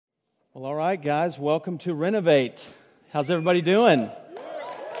Well, all right, guys, welcome to Renovate. How's everybody doing?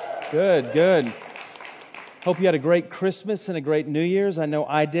 Good. Hope you had a great Christmas and a great New Year's. I know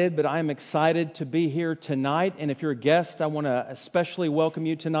I did, but I'm excited to be here tonight. And if you're a guest, I want to especially welcome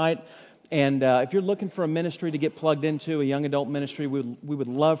you tonight. And if you're looking for a ministry to get plugged into, a young adult ministry, we would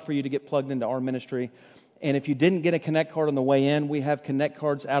love for you to get plugged into our ministry. And if you didn't get a Connect card on the way in, we have Connect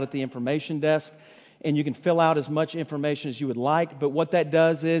cards out at the information desk. And you can fill out as much information as you would like. But what that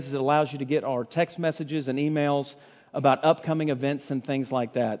does is it allows you to get our text messages and emails about upcoming events and things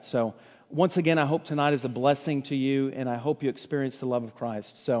like that. So once again, I hope tonight is a blessing to you, and I hope you experience the love of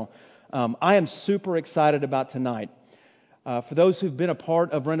Christ. So I am super excited about tonight. For those who've been a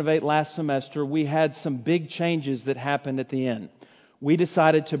part of Renovate last semester, we had some big changes that happened at the end. We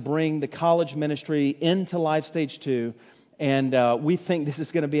decided to bring the college ministry into Life Stage 2. And we think this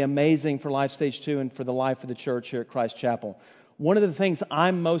is going to be amazing for Life Stage 2 and for the life of the church here at Christ Chapel. One of the things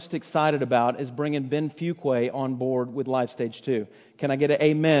I'm most excited about is bringing Ben Fuqua on board with Life Stage 2. Can I get an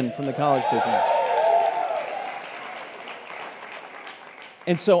amen from the college people?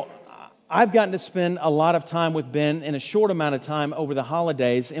 And so I've gotten to spend a lot of time with Ben in a short amount of time over the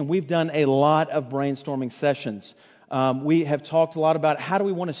holidays, and we've done a lot of brainstorming sessions. We have talked a lot about how do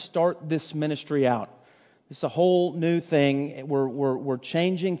we want to start this ministry out. It's a whole new thing. We're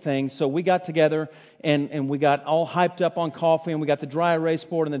changing things. So we got together and we got all hyped up on coffee, and we got the dry erase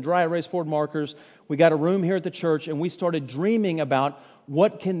board and the dry erase board markers. We got a room here at the church, and we started dreaming about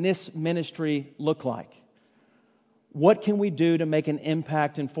what can this ministry look like? What can we do to make an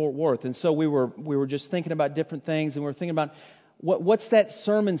impact in Fort Worth? And so we were just thinking about different things, and we were thinking about what's that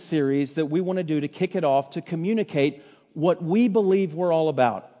sermon series that we want to do to kick it off, to communicate what we believe we're all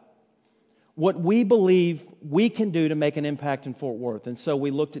about. What we believe we can do to make an impact in Fort Worth. And so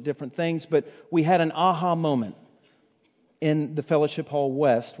we looked at different things, but we had an aha moment in the Fellowship Hall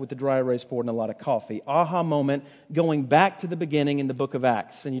West with the dry erase board and a lot of coffee. Aha moment going back to the beginning in the book of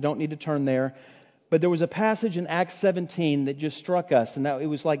Acts. And you don't need to turn there. But there was a passage in Acts 17 that just struck us. And that it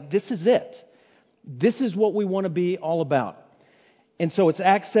was like, this is it. This is what we want to be all about. And so it's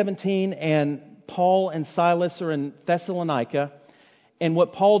Acts 17, and Paul and Silas are in Thessalonica. And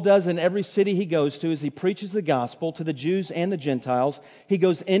what Paul does in every city he goes to is he preaches the gospel to the Jews and the Gentiles. He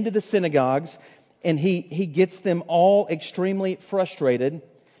goes into the synagogues, and he gets them all extremely frustrated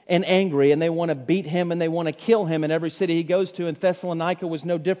and angry, and they want to beat him and they want to kill him in every city he goes to, and Thessalonica was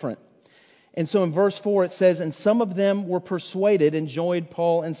no different. And so in verse 4 it says, "And some of them were persuaded and joined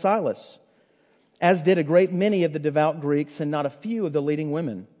Paul and Silas, as did a great many of the devout Greeks and not a few of the leading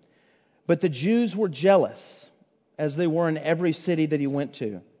women. But the Jews were jealous, as they were in every city that he went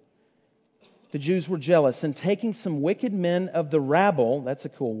to." The Jews were jealous, and taking some wicked men of the rabble, that's a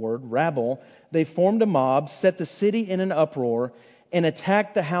cool word, rabble, they formed a mob, set the city in an uproar, and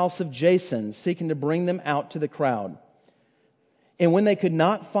attacked the house of Jason, seeking to bring them out to the crowd. And when they could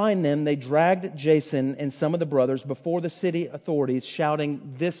not find them, they dragged Jason and some of the brothers before the city authorities,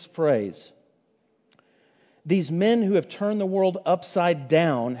 shouting this phrase: "These men who have turned the world upside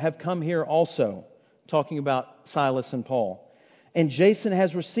down have come here also," talking about Silas and Paul. "And Jason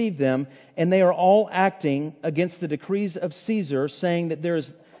has received them, and they are all acting against the decrees of Caesar, saying that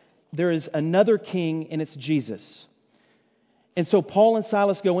there is another king, and it's Jesus." And so Paul and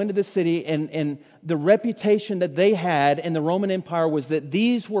Silas go into the city, and the reputation that they had in the Roman Empire was that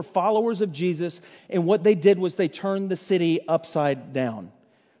these were followers of Jesus, and what they did was they turned the city upside down.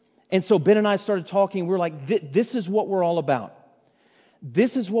 And so Ben and I started talking. We were like, this is what we're all about.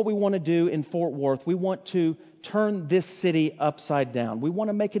 This is what we want to do in Fort Worth. We want to turn this city upside down. We want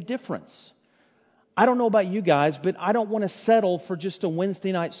to make a difference. I don't know about you guys, but I don't want to settle for just a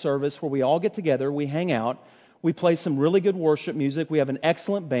Wednesday night service where we all get together, we hang out, we play some really good worship music, we have an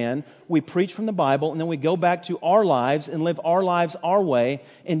excellent band, we preach from the Bible, and then we go back to our lives and live our lives our way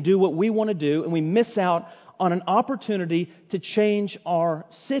and do what we want to do, and we miss out on an opportunity to change our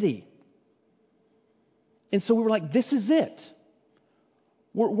city. And so we were like, this is it.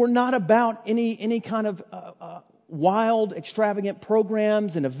 We're not about any kind of wild, extravagant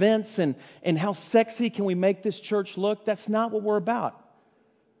programs and events and how sexy can we make this church look. That's not what we're about.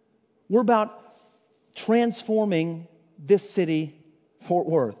 We're about transforming this city, Fort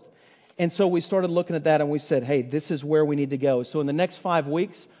Worth. And so we started looking at that, and we said, hey, this is where we need to go. So in the next 5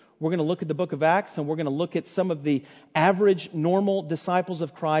 weeks, we're going to look at the book of Acts, and we're going to look at some of the average, normal disciples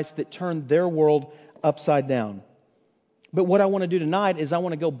of Christ that turned their world upside down. But what I want to do tonight is I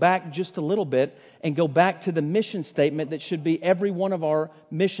want to go back just a little bit and go back to the mission statement that should be every one of our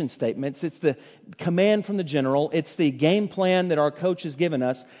mission statements. It's the command from the general. It's the game plan that our coach has given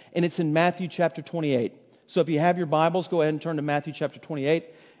us, and it's in Matthew chapter 28. So if you have your Bibles, go ahead and turn to Matthew chapter 28.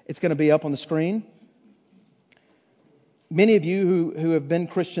 It's going to be up on the screen. Many of you who have been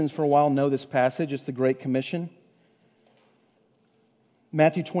Christians for a while know this passage. It's the Great Commission.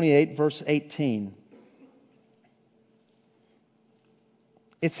 Matthew 28, verse 18.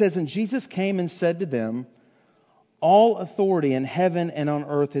 It says, "And Jesus came and said to them, 'All authority in heaven and on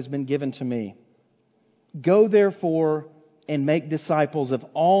earth has been given to me. Go therefore and make disciples of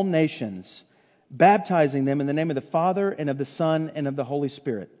all nations, baptizing them in the name of the Father and of the Son and of the Holy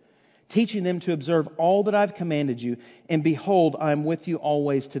Spirit, teaching them to observe all that I've commanded you. And behold, I am with you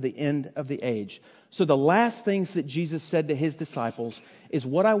always to the end of the age.'" So the last things that Jesus said to His disciples is,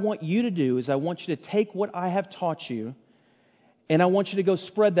 what I want you to do is I want you to take what I have taught you, and I want you to go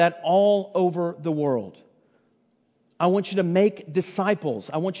spread that all over the world. I want you to make disciples.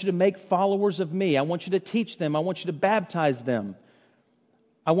 I want you to make followers of me. I want you to teach them. I want you to baptize them.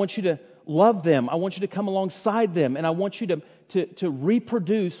 I want you to love them. I want you to come alongside them. And I want you to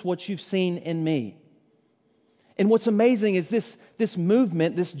reproduce what you've seen in me. And what's amazing is this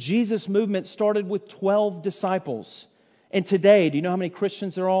movement, this Jesus movement, started with 12 disciples. And today, do you know how many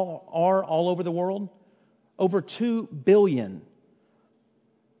Christians there are all over the world? Over 2 billion.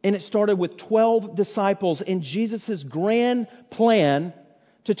 And it started with 12 disciples. And Jesus' grand plan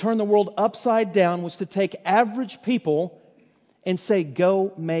to turn the world upside down was to take average people and say,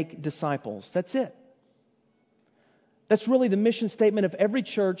 go make disciples. That's it. That's really the mission statement of every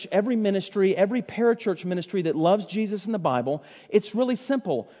church, every ministry, every parachurch ministry that loves Jesus in the Bible. It's really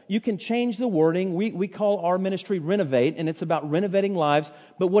simple. You can change the wording. We call our ministry Renovate, and it's about renovating lives.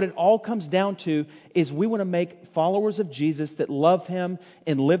 But what it all comes down to is we want to make followers of Jesus that love Him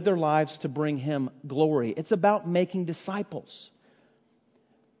and live their lives to bring Him glory. It's about making disciples.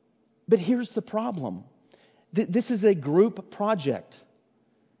 But here's the problem. This is a group project.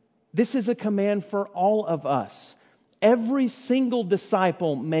 This is a command for all of us. Every single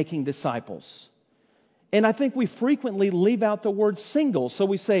disciple making disciples. And I think we frequently leave out the word single. So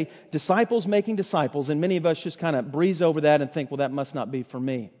we say disciples making disciples, and many of us just kind of breeze over that and think, well, that must not be for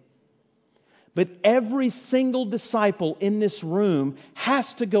me. But every single disciple in this room has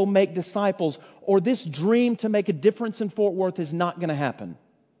to go make disciples, or this dream to make a difference in Fort Worth is not going to happen.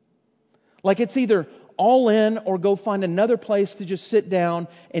 Like it's either all in or go find another place to just sit down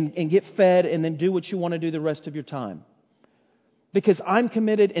and get fed and then do what you want to do the rest of your time. Because I'm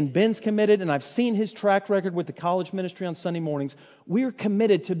committed and Ben's committed, and I've seen his track record with the college ministry on Sunday mornings. We're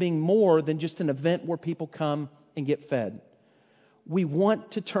committed to being more than just an event where people come and get fed. We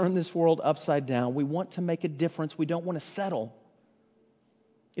want to turn this world upside down. We want to make a difference. We don't want to settle.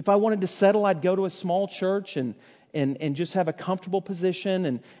 If I wanted to settle, I'd go to a small church and just have a comfortable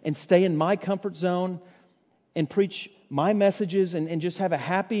position and stay in my comfort zone and preach my messages and just have a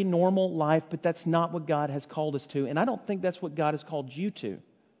happy, normal life. But that's not what God has called us to. And I don't think that's what God has called you to.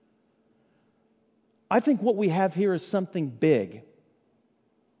 I think what we have here is something big.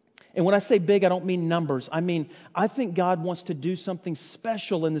 And when I say big, I don't mean numbers. I think God wants to do something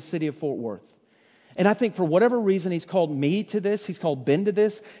special in the city of Fort Worth. And I think for whatever reason, He's called me to this. He's called Ben to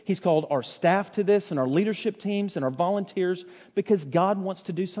this. He's called our staff to this and our leadership teams and our volunteers because God wants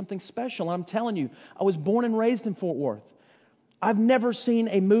to do something special. And I'm telling you, I was born and raised in Fort Worth. I've never seen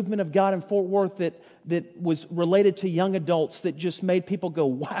a movement of God in Fort Worth that was related to young adults that just made people go,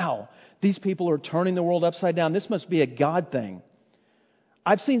 wow, these people are turning the world upside down. This must be a God thing.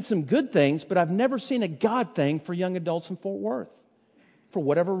 I've seen some good things, but I've never seen a God thing for young adults in Fort Worth. For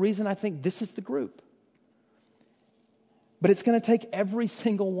whatever reason, I think this is the group. But it's going to take every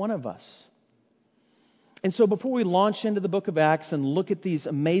single one of us. And so before we launch into the book of Acts and look at these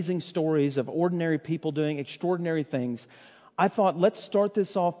amazing stories of ordinary people doing extraordinary things, I thought let's start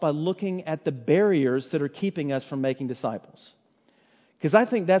this off by looking at the barriers that are keeping us from making disciples. Because I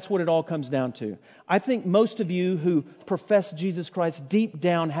think that's what it all comes down to. I think most of you who profess Jesus Christ deep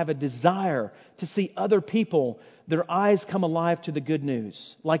down have a desire to see other people, their eyes come alive to the good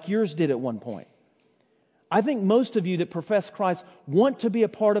news, like yours did at one point. I think most of you that profess Christ want to be a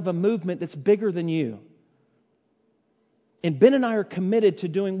part of a movement that's bigger than you. And Ben and I are committed to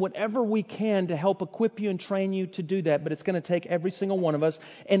doing whatever we can to help equip you and train you to do that. But it's going to take every single one of us.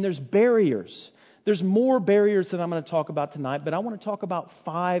 And there's barriers. There's more barriers that I'm going to talk about tonight. But I want to talk about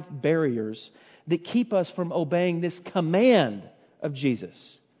 5 barriers that keep us from obeying this command of Jesus.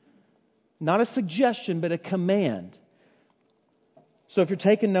 Not a suggestion, but a command. So if you're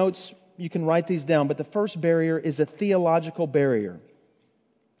taking notes, you can write these down. But the first barrier is a theological barrier.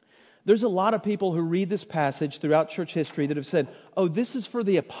 There's a lot of people who read this passage throughout church history that have said, oh, this is for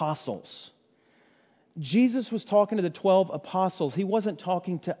the apostles. Jesus was talking to the 12 apostles. He wasn't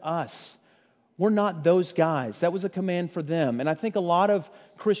talking to us. We're not those guys. That was a command for them. And I think a lot of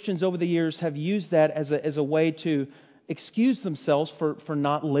Christians over the years have used that as a way to excuse themselves for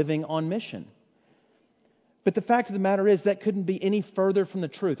not living on mission. But the fact of the matter is that couldn't be any further from the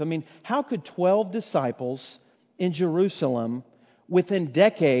truth. I mean, how could 12 disciples in Jerusalem within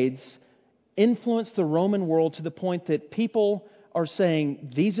decades influence the Roman world to the point that people are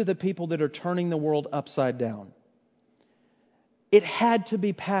saying, these are the people that are turning the world upside down? It had to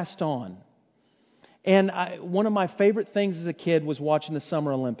be passed on. And one of my favorite things as a kid was watching the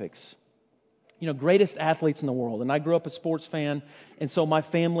Summer Olympics. You know, greatest athletes in the world. And I grew up a sports fan, and so my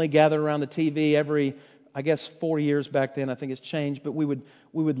family gathered around the TV every, I guess, 4 years back then. I think it's changed, but we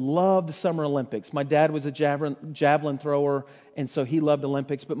would love the Summer Olympics. My dad was a javelin thrower, and so he loved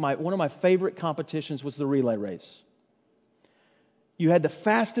Olympics. But one of my favorite competitions was the relay race. You had the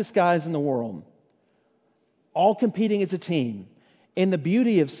fastest guys in the world, all competing as a team. And the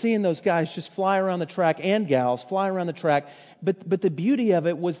beauty of seeing those guys just fly around the track, and gals fly around the track, but the beauty of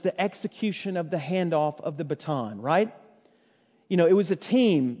it was the execution of the handoff of the baton, right? You know, it was a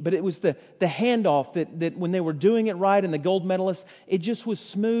team, but it was the handoff that when they were doing it right, and the gold medalists, it just was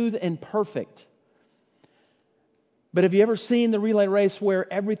smooth and perfect. But have you ever seen the relay race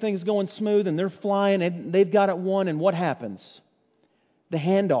where everything's going smooth and they're flying and they've got it won, and what happens? The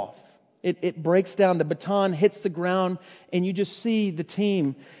handoff. It breaks down. The baton hits the ground, and you just see the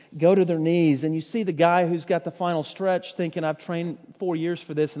team go to their knees. And you see the guy who's got the final stretch thinking, I've trained 4 years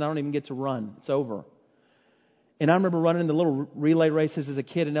for this, and I don't even get to run. It's over. And I remember running the little relay races as a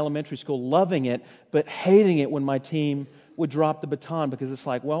kid in elementary school, loving it, but hating it when my team would drop the baton, because it's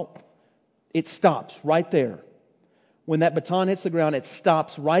like, well, it stops right there. When that baton hits the ground, it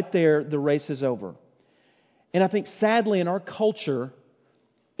stops right there. The race is over. And I think sadly in our culture,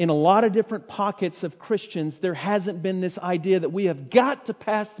 in a lot of different pockets of Christians, there hasn't been this idea that we have got to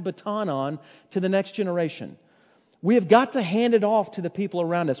pass the baton on to the next generation. We have got to hand it off to the people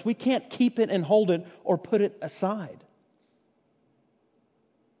around us. We can't keep it and hold it or put it aside.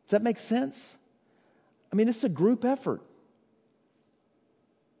 Does that make sense? I mean, this is a group effort.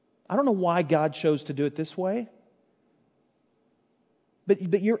 I don't know why God chose to do it this way.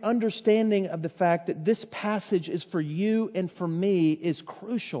 But your understanding of the fact that this passage is for you and for me is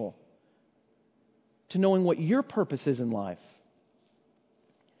crucial to knowing what your purpose is in life.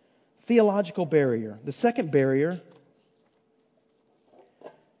 Theological barrier. The second barrier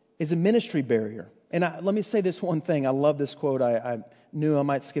is a ministry barrier. And let me say this one thing. I love this quote. I knew I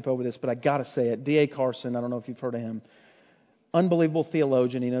might skip over this, but I got to say it. D.A. Carson, I don't know if you've heard of him. Unbelievable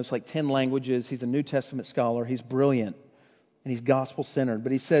theologian. He knows like 10 languages. He's a New Testament scholar. He's brilliant. And he's gospel-centered.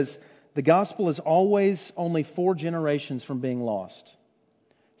 But he says, the gospel is always only 4 generations from being lost.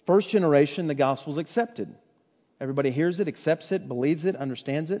 First generation, the gospel is accepted. Everybody hears it, accepts it, believes it,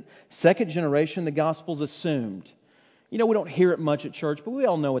 understands it. Second generation, the gospel is assumed. You know, we don't hear it much at church, but we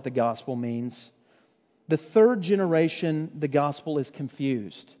all know what the gospel means. The third generation, the gospel is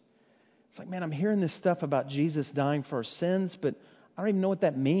confused. It's like, man, I'm hearing this stuff about Jesus dying for our sins, but I don't even know what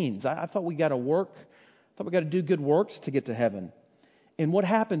that means. I thought we got to work. I thought we got to do good works to get to heaven. And what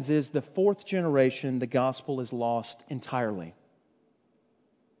happens is the fourth generation, the gospel is lost entirely.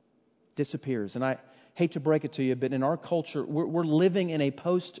 Disappears. And I hate to break it to you, but in our culture, we're living in a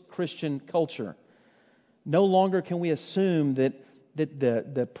post-Christian culture. No longer can we assume that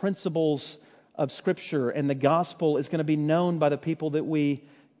the principles of Scripture and the gospel is going to be known by the people that we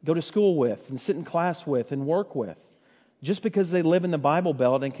go to school with and sit in class with and work with. Just because they live in the Bible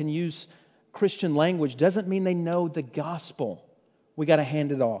Belt and can use Christian language doesn't mean they know the gospel. We got to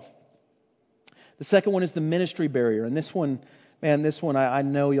hand it off. The second one is the ministry barrier. And this one, I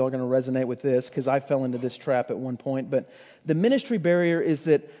know y'all are going to resonate with this because I fell into this trap at one point. But the ministry barrier is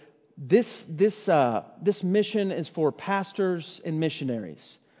that this mission is for pastors and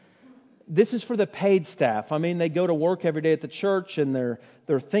missionaries. This is for the paid staff. I mean, they go to work every day at the church and they're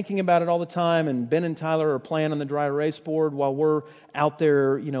thinking about it all the time. And Ben and Tyler are playing on the dry erase board while we're out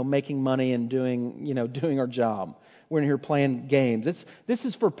there, making money and doing our job. We're in here playing games. This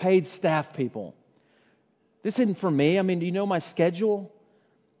is for paid staff people. This isn't for me. I mean, do you know my schedule?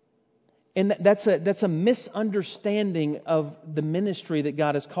 And that's a misunderstanding of the ministry that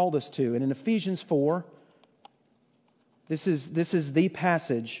God has called us to. And in Ephesians 4, this is the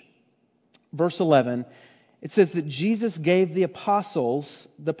passage. Verse 11, it says that Jesus gave the apostles,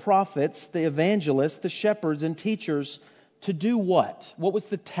 the prophets, the evangelists, the shepherds, and teachers to do what? What was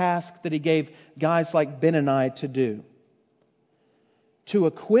the task that He gave guys like Ben and I to do? To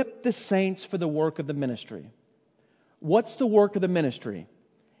equip the saints for the work of the ministry. What's the work of the ministry?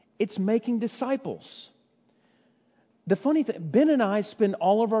 It's making disciples. The funny thing, Ben and I spend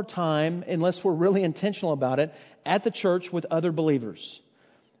all of our time, unless we're really intentional about it, at the church with other believers.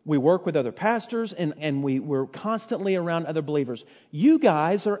 We work with other pastors, and we're constantly around other believers. You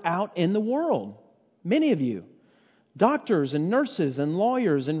guys are out in the world. Many of you. Doctors and nurses and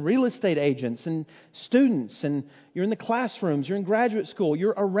lawyers and real estate agents and students. And you're in the classrooms. You're in graduate school.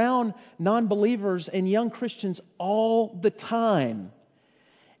 You're around non-believers and young Christians all the time.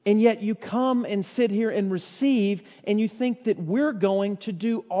 And yet you come and sit here and receive, and you think that we're going to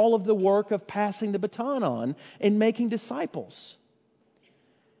do all of the work of passing the baton on and making disciples.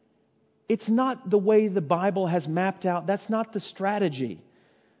 It's not the way the Bible has mapped out. That's not the strategy.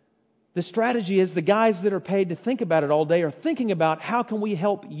 The strategy is the guys that are paid to think about it all day are thinking about how can we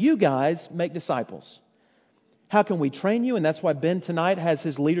help you guys make disciples? How can we train you? And that's why Ben tonight has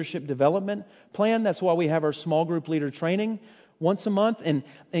his leadership development plan. That's why we have our small group leader training once a month.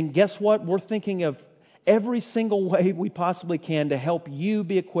 And guess what? We're thinking of every single way we possibly can to help you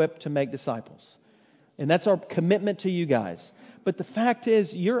be equipped to make disciples. And that's our commitment to you guys. But the fact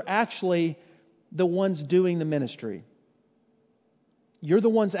is, you're actually the ones doing the ministry. You're the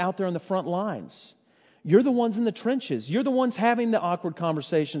ones out there on the front lines. You're the ones in the trenches. You're the ones having the awkward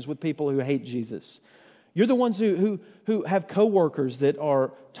conversations with people who hate Jesus. You're the ones who have coworkers that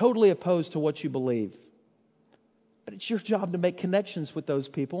are totally opposed to what you believe. But it's your job to make connections with those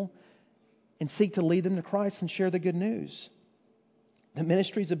people and seek to lead them to Christ and share the good news. The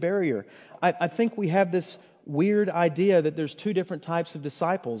ministry is a barrier. I think we have this weird idea that there's two different types of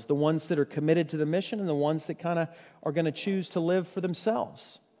disciples. The ones that are committed to the mission and the ones that kind of are going to choose to live for themselves.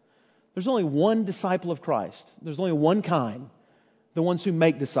 There's only one disciple of Christ. There's only one kind. The ones who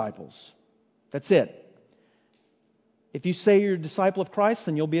make disciples. That's it. If you say you're a disciple of Christ,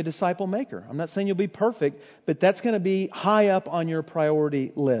 then you'll be a disciple maker. I'm not saying you'll be perfect, but that's going to be high up on your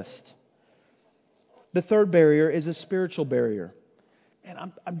priority list. The third barrier is a spiritual barrier.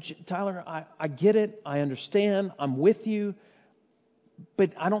 And Tyler, I get it. I understand. I'm with you.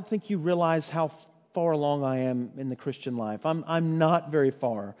 But I don't think you realize how far along I am in the Christian life. I'm not very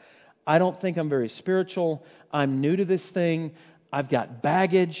far. I don't think I'm very spiritual. I'm new to this thing. I've got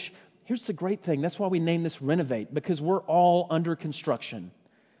baggage. Here's the great thing. That's why we name this Renovate, because we're all under construction.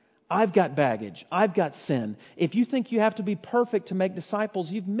 I've got baggage. I've got sin. If you think you have to be perfect to make disciples,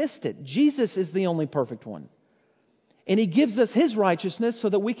 you've missed it. Jesus is the only perfect one. And He gives us His righteousness so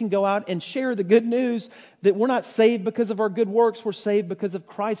that we can go out and share the good news that we're not saved because of our good works. We're saved because of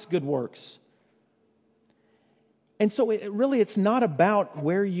Christ's good works. And so it's not about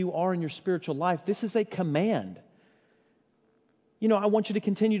where you are in your spiritual life. This is a command. You know, I want you to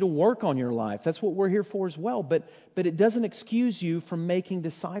continue to work on your life. That's what we're here for as well. But it doesn't excuse you from making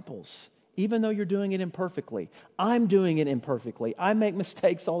disciples, even though you're doing it imperfectly. I'm doing it imperfectly. I make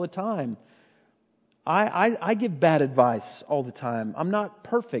mistakes all the time. I give bad advice all the time. I'm not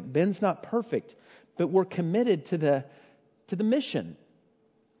perfect. Ben's not perfect. But we're committed to the mission.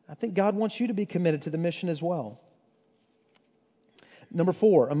 I think God wants you to be committed to the mission as well. Number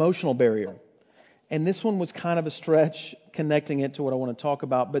 4, emotional barrier. And this one was kind of a stretch, connecting it to what I want to talk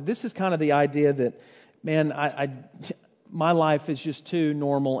about. But this is kind of the idea that, man, my life is just too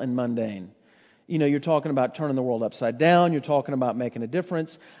normal and mundane. You know, you're talking about turning the world upside down. You're talking about making a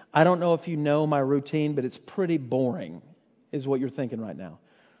difference. I don't know if you know my routine, but it's pretty boring, is what you're thinking right now.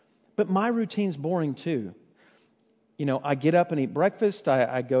 But my routine's boring too. You know, I get up and eat breakfast.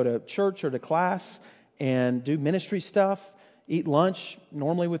 I go to church or to class and do ministry stuff. Eat lunch,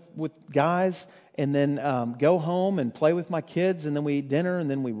 normally with guys, and then go home and play with my kids, and then we eat dinner, and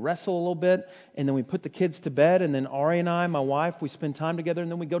then we wrestle a little bit, and then we put the kids to bed, and then Ari and I, my wife, we spend time together, and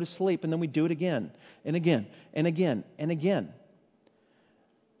then we go to sleep, and then we do it again, and again, and again, and again.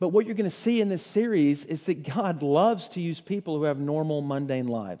 But what you're going to see in this series is that God loves to use people who have normal, mundane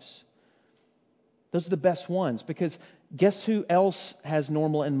lives. Those are the best ones, because guess who else has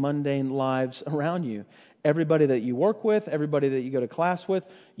normal and mundane lives around you? Everybody that you work with, everybody that you go to class with,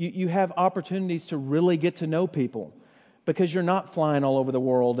 you have opportunities to really get to know people because you're not flying all over the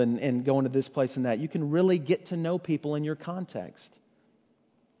world and going to this place and that. You can really get to know people in your context.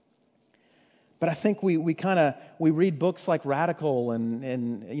 But I think we read books like Radical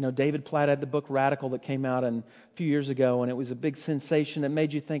and you know, David Platt had the book Radical that came out a few years ago, and it was a big sensation that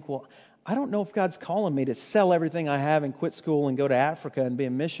made you think, well, I don't know if God's calling me to sell everything I have and quit school and go to Africa and be a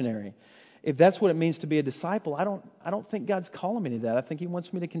missionary. If that's what it means to be a disciple, I don't think God's calling me to that. I think He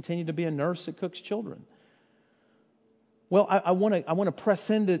wants me to continue to be a nurse that cooks children. Well, I want to press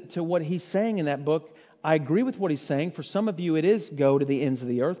into what he's saying in that book. I agree with what he's saying. For some of you, it is go to the ends of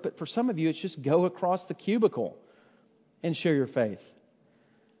the earth, but for some of you, it's just go across the cubicle and share your faith.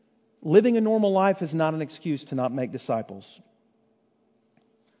 Living a normal life is not an excuse to not make disciples.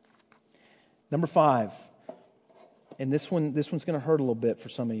 Number 5, and this one's going to hurt a little bit for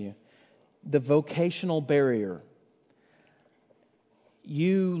some of you. The vocational barrier.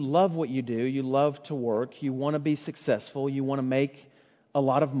 You love what you do. You love to work. You want to be successful. You want to make a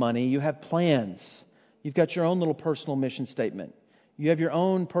lot of money. You have plans. You've got your own little personal mission statement. You have your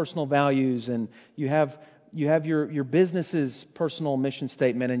own personal values, and you have your business's personal mission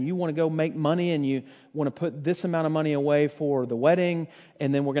statement, and you want to go make money, and you want to put this amount of money away for the wedding,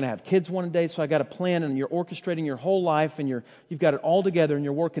 and then we're going to have kids one day, so I got a plan, and you're orchestrating your whole life, and you've got it all together, and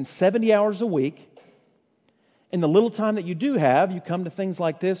you're working 70 hours a week. In the little time that you do have, you come to things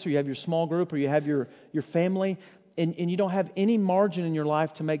like this, or you have your small group, or you have your family, and you don't have any margin in your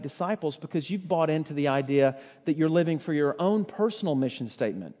life to make disciples because you've bought into the idea that you're living for your own personal mission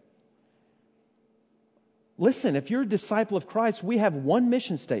statement. Listen, if you're a disciple of Christ, we have one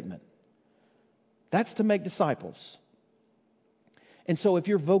mission statement. That's to make disciples. And so if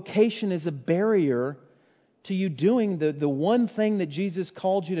your vocation is a barrier to you doing the one thing that Jesus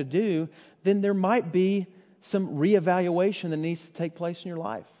called you to do, then there might be some reevaluation that needs to take place in your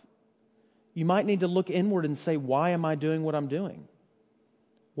life. You might need to look inward and say, why am I doing what I'm doing?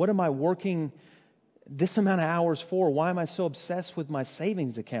 What am I working this amount of hours for? Why am I so obsessed with my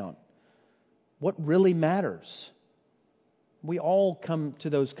savings account? What really matters? We all come to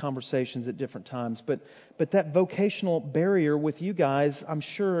those conversations at different times, but that vocational barrier with you guys, I'm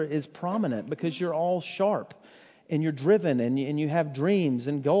sure, is prominent because you're all sharp and you're driven and you have dreams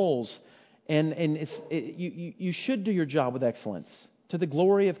and goals, and you should do your job with excellence to the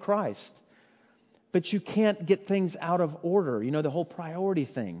glory of Christ. But you can't get things out of order. You know, the whole priority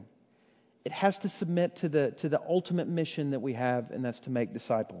thing. It has to submit to the ultimate mission that we have, and that's to make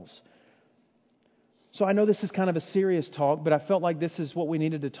disciples. So I know this is kind of a serious talk, but I felt like this is what we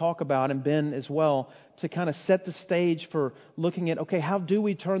needed to talk about, and Ben as well, to kind of set the stage for looking at, okay, how do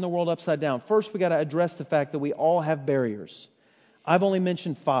we turn the world upside down? First, we got to address the fact that we all have barriers. I've only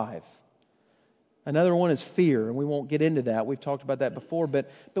mentioned 5. Another one is fear, and we won't get into that. We've talked about that before, but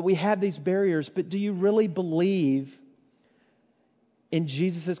we have these barriers. But do you really believe in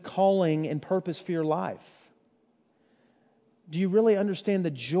Jesus' calling and purpose for your life? Do you really understand the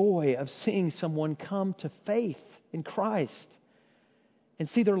joy of seeing someone come to faith in Christ and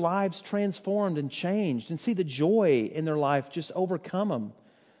see their lives transformed and changed and see the joy in their life just overcome them?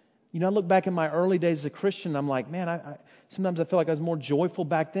 You know, I look back in my early days as a Christian, I'm like, man, sometimes I feel like I was more joyful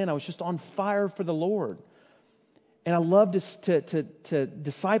back then. I was just on fire for the Lord. And I love to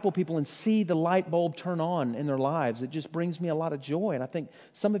disciple people and see the light bulb turn on in their lives. It just brings me a lot of joy. And I think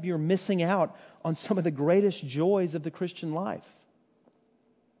some of you are missing out on some of the greatest joys of the Christian life.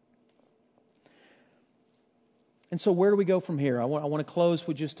 And so where do we go from here? I want to close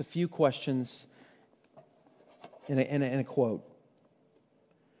with just a few questions and a quote.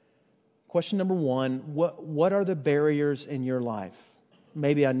 Question number 1, what are the barriers in your life?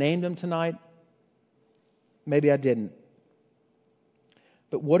 Maybe I named them tonight. Maybe I didn't.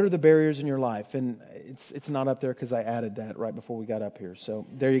 But what are the barriers in your life? And it's not up there because I added that right before we got up here. So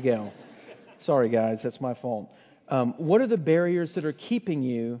there you go. Sorry, guys. That's my fault. What are the barriers that are keeping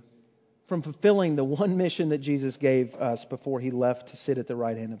you from fulfilling the one mission that Jesus gave us before He left to sit at the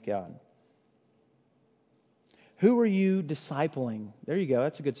right hand of God? Who are you discipling? There you go.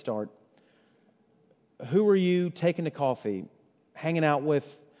 That's a good start. Who are you taking to coffee, hanging out with,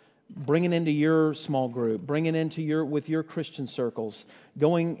 bringing into your small group, bringing into with your Christian circles,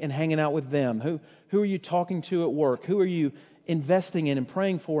 going and hanging out with them? Who are you talking to at work? Who are you investing in and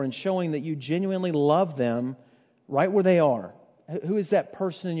praying for and showing that you genuinely love them right where they are? Who is that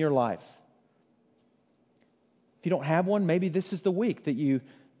person in your life? If you don't have one, maybe this is the week that you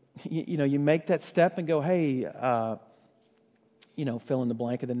make that step and go, hey, fill in the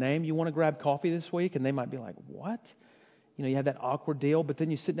blank of the name. You want to grab coffee this week? And they might be like, what? You have that awkward deal, but then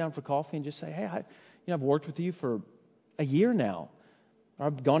you sit down for coffee and just say, hey, I've worked with you for a year now. Or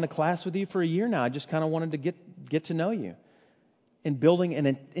I've gone to class with you for a year now. I just kind of wanted to get to know you.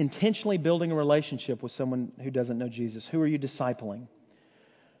 And intentionally building a relationship with someone who doesn't know Jesus. Who are you discipling?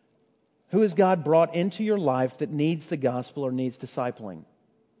 Who has God brought into your life that needs the gospel or needs discipling?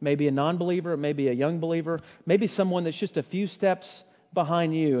 Maybe a non-believer, maybe a young believer, maybe someone that's just a few steps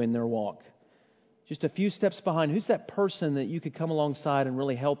behind you in their walk. Just a few steps behind. Who's that person that you could come alongside and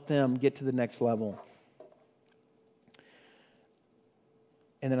really help them get to the next level?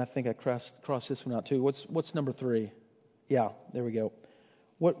 And then I think I crossed this one out too. What's number 3? Yeah, there we go.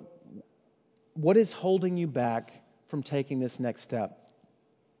 What is holding you back from taking this next step?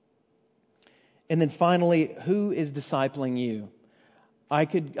 And then finally, who is discipling you? I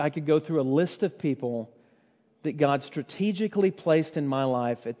could go through a list of people that God strategically placed in my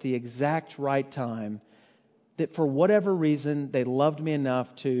life at the exact right time, that for whatever reason they loved me enough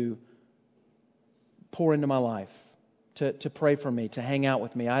to pour into my life, to pray for me, to hang out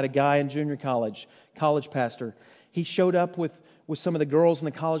with me. I had a guy in junior college pastor. He showed up with some of the girls in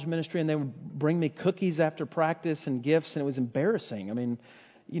the college ministry, and they would bring me cookies after practice and gifts, and it was embarrassing. I mean,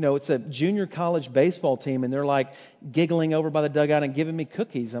 it's a junior college baseball team, and they're like giggling over by the dugout and giving me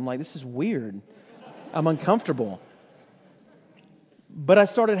cookies. I'm like, this is weird. I'm uncomfortable. But I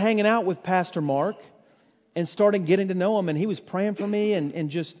started hanging out with Pastor Mark and started getting to know him, and he was praying for me and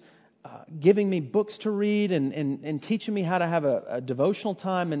just giving me books to read and teaching me how to have a devotional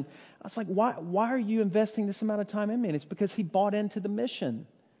time. And I was like, why are you investing this amount of time in me? And it's because he bought into the mission.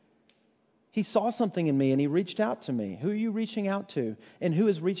 He saw something in me and he reached out to me. Who are you reaching out to? And who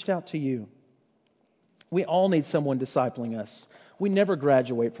has reached out to you? We all need someone discipling us. We never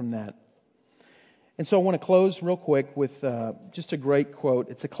graduate from that. And so I want to close real quick with just a great quote.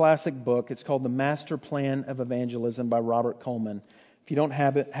 It's a classic book. It's called The Master Plan of Evangelism by Robert Coleman. If you don't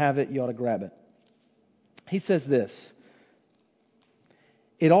have it, you ought to grab it. He says this: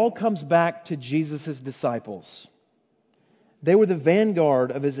 it all comes back to Jesus' disciples. They were the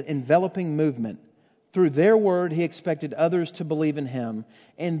vanguard of his enveloping movement. Through their word, he expected others to believe in him,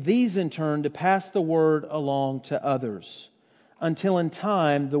 and these in turn to pass the word along to others, until in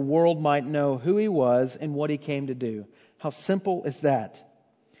time the world might know who he was and what he came to do. How simple is that?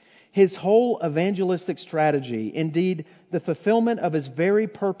 His whole evangelistic strategy, indeed the fulfillment of his very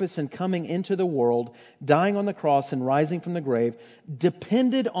purpose in coming into the world, dying on the cross and rising from the grave,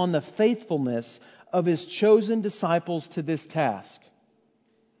 depended on the faithfulness of his chosen disciples to this task.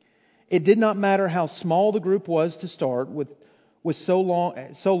 It did not matter how small the group was to start with so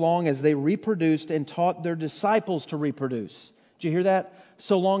long as they reproduced and taught their disciples to reproduce. Did you hear that?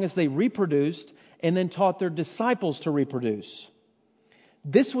 So long as they reproduced and then taught their disciples to reproduce.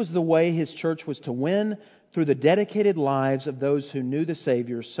 This was the way his church was to win, through the dedicated lives of those who knew the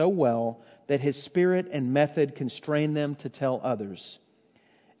Savior so well that his spirit and method constrained them to tell others.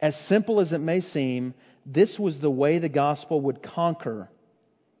 As simple as it may seem, this was the way the gospel would conquer.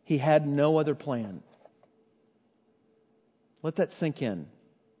 He had no other plan. Let that sink in.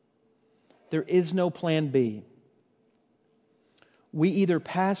 There is no plan B. We either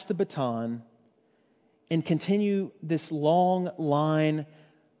pass the baton and continue this long line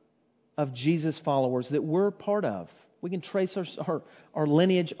of Jesus followers that we're part of. We can trace our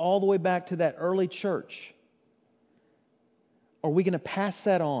lineage all the way back to that early church. Are we going to pass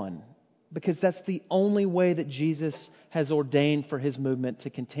that on? Because that's the only way that Jesus has ordained for his movement to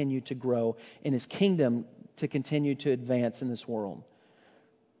continue to grow and his kingdom to continue to advance in this world.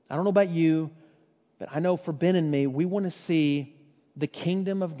 I don't know about you, but I know for Ben and me, we want to see the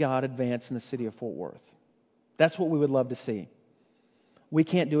kingdom of God advance in the city of Fort Worth. That's what we would love to see. We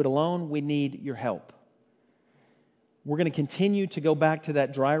can't do it alone. We need your help. We're going to continue to go back to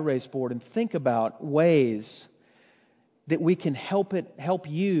that dry erase board and think about ways that we can help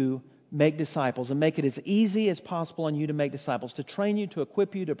you make disciples and make it as easy as possible on you to make disciples, to train you, to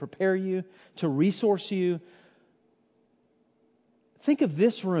equip you, to prepare you, to resource you. Think of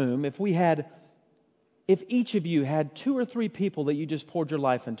this room if each of you had 2 or 3 people that you just poured your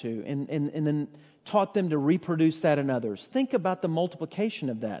life into and then taught them to reproduce that in others. Think about the multiplication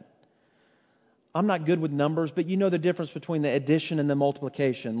of that. I'm not good with numbers, but you know the difference between the addition and the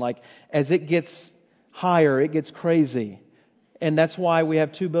multiplication. Like, as it gets higher, it gets crazy. And that's why we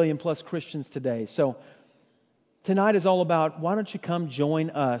have 2 billion plus Christians today. So tonight is all about, why don't you come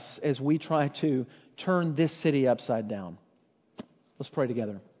join us as we try to turn this city upside down. Let's pray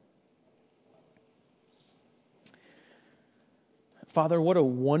together. Father, what a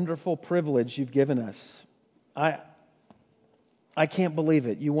wonderful privilege you've given us. I can't believe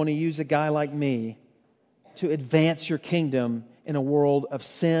it. You want to use a guy like me to advance your kingdom in a world of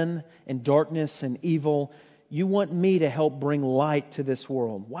sin and darkness and evil. You want me to help bring light to this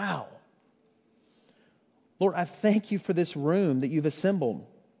world. Wow. Lord, I thank you for this room that you've assembled.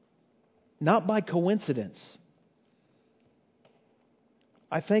 Not by coincidence.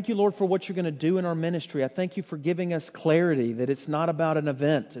 I thank you, Lord, for what you're going to do in our ministry. I thank you for giving us clarity that it's not about an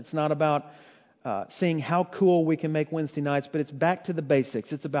event. It's not about seeing how cool we can make Wednesday nights, but it's back to the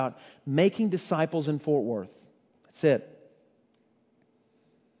basics. It's about making disciples in Fort Worth. That's it.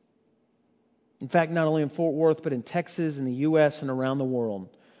 In fact, not only in Fort Worth, but in Texas, in the U.S., and around the world,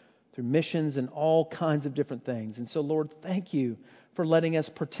 through missions and all kinds of different things. And so, Lord, thank you for letting us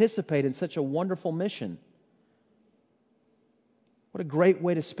participate in such a wonderful mission. What a great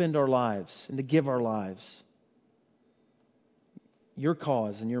way to spend our lives and to give our lives. your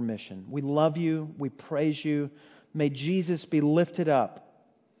cause and your mission. We love you. We praise you. May Jesus be lifted up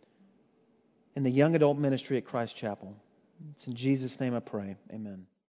in the young adult ministry at Christ Chapel. It's in Jesus' name I pray. Amen.